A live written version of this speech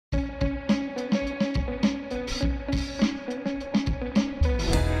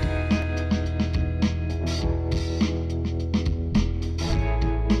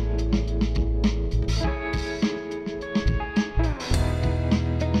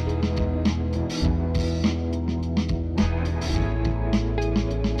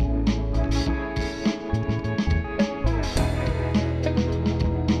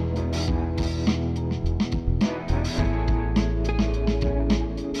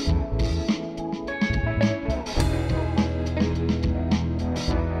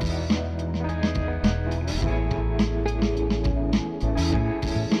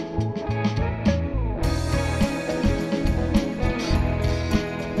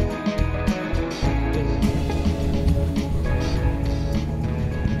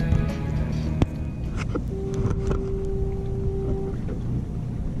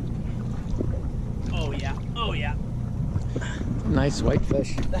Nice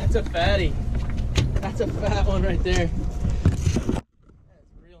whitefish. That's a fatty. That's a fat one right there. That's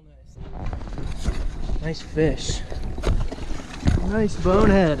real nice. Nice fish. Nice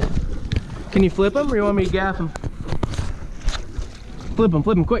bonehead. Can you flip him or you want me to gaff him? Flip him,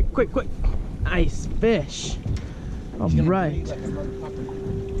 quick, quick, quick. Nice fish. All right.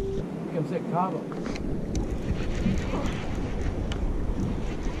 Come sit Cabo.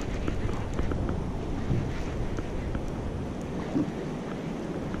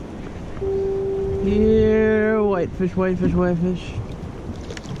 Here, whitefish, whitefish, whitefish.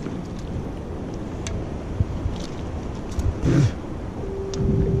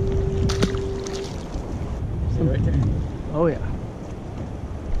 Right there. Oh yeah.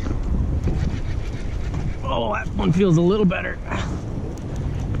 Oh, that one feels a little better.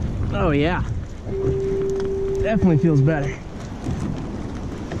 Oh yeah. Definitely feels better.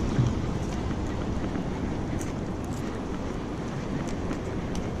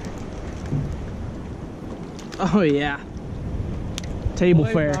 Oh yeah. Table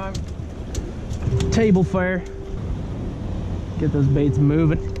fare. Table fare. Get those baits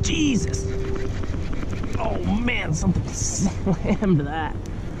moving. Jesus. Oh man, something slammed that.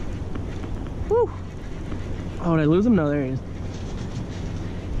 Whew. Oh, did I lose him? No, there he is. I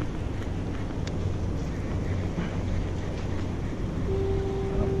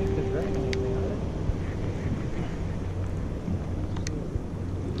don't think they're dragging anything on it.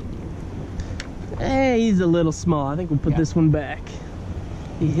 Hey, he's a little small. I think we'll put this one back.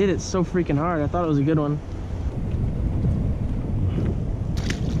 He hit it so freaking hard. I thought it was a good one.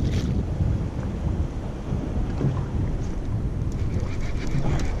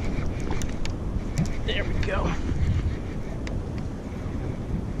 There we go.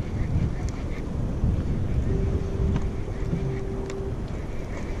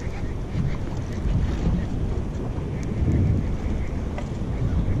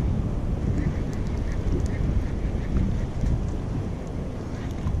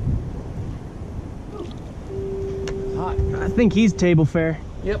 I think he's table fare.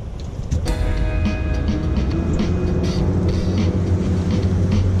 Yep.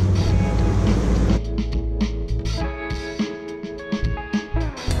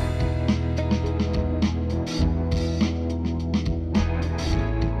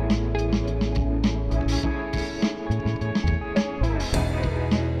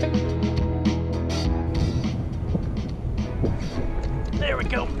 There we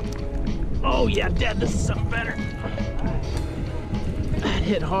go. Oh yeah, Dad, this is something better. That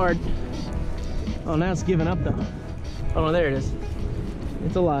hit hard. Oh, now it's giving up though. Oh, no, there it is.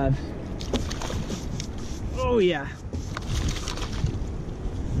 It's alive. Oh yeah.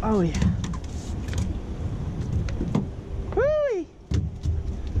 Oh yeah. Whoo-wee.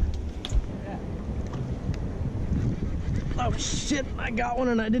 Oh shit, I got one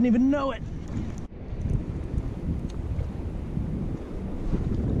and I didn't even know it.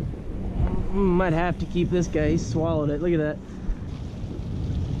 Might have to keep this guy. He swallowed it. Look at that.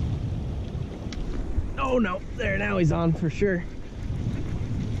 Oh no, there, now he's on for sure.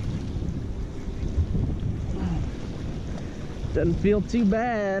 Doesn't feel too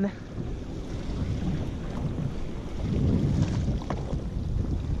bad.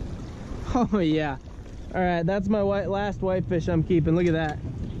 Oh yeah. All right, that's my last whitefish I'm keeping. Look at that.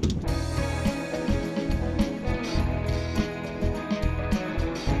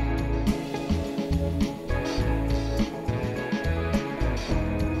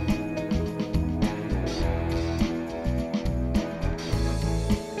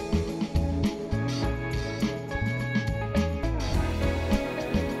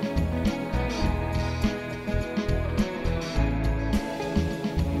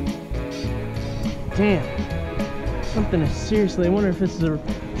 Damn, something is seriously, I wonder if this is a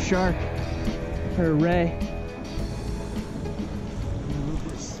shark or a ray.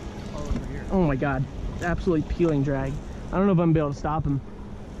 Oh my god, absolutely peeling drag. I don't know if I'm gonna be able to stop him.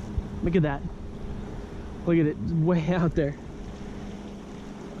 Look at that. Look at it, it's way out there.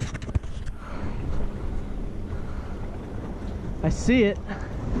 I see it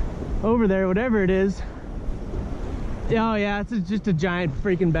over there, whatever it is. Oh yeah, it's just a giant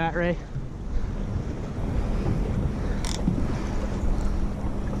freaking bat ray.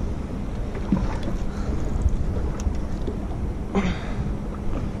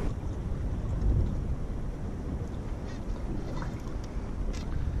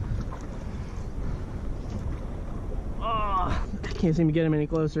 Can't seem to get him any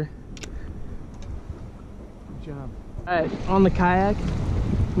closer. Good job. All right, on the kayak,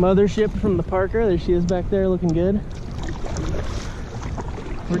 Mothership from the Parker. There she is back there looking good.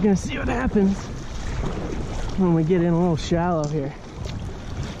 We're gonna see what happens when we get in a little shallow here.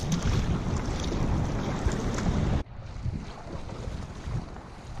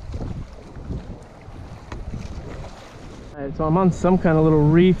 Alright, so I'm on some kind of little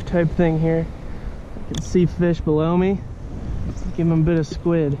reef type thing here. I can see fish below me. Let's give them a bit of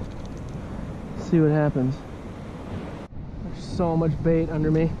squid. See what happens. There's so much bait under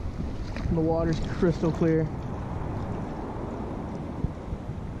me. The water's crystal clear.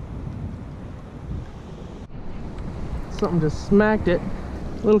 Something just smacked it.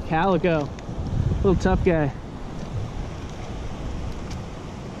 Little calico. Little tough guy.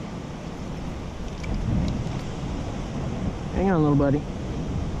 Hang on, little buddy.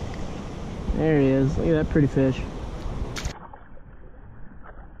 There he is. Look at that pretty fish.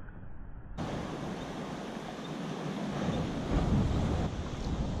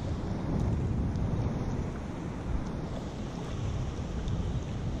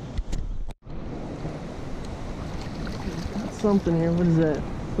 Got something here. What is that?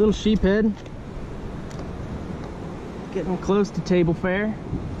 Little sheephead. Getting close to table fare.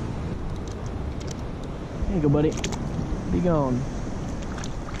 There you go, buddy. Be gone.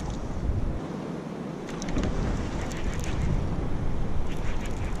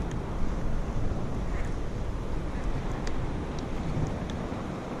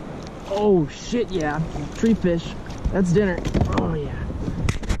 Oh shit, yeah. Tree fish. That's dinner. Oh yeah.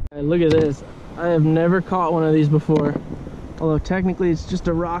 Hey, look at this. I have never caught one of these before. Although technically it's just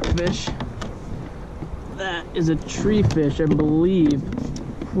a rockfish. That is a tree fish, I believe.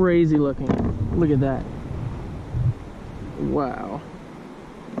 Crazy looking. Look at that. Wow,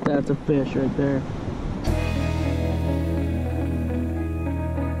 that's a fish right there.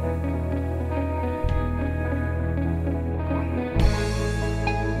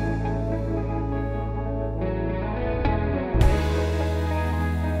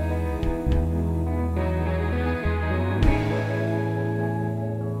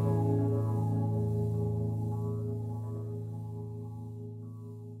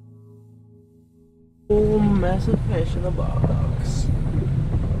 Whole mess of fish in the box.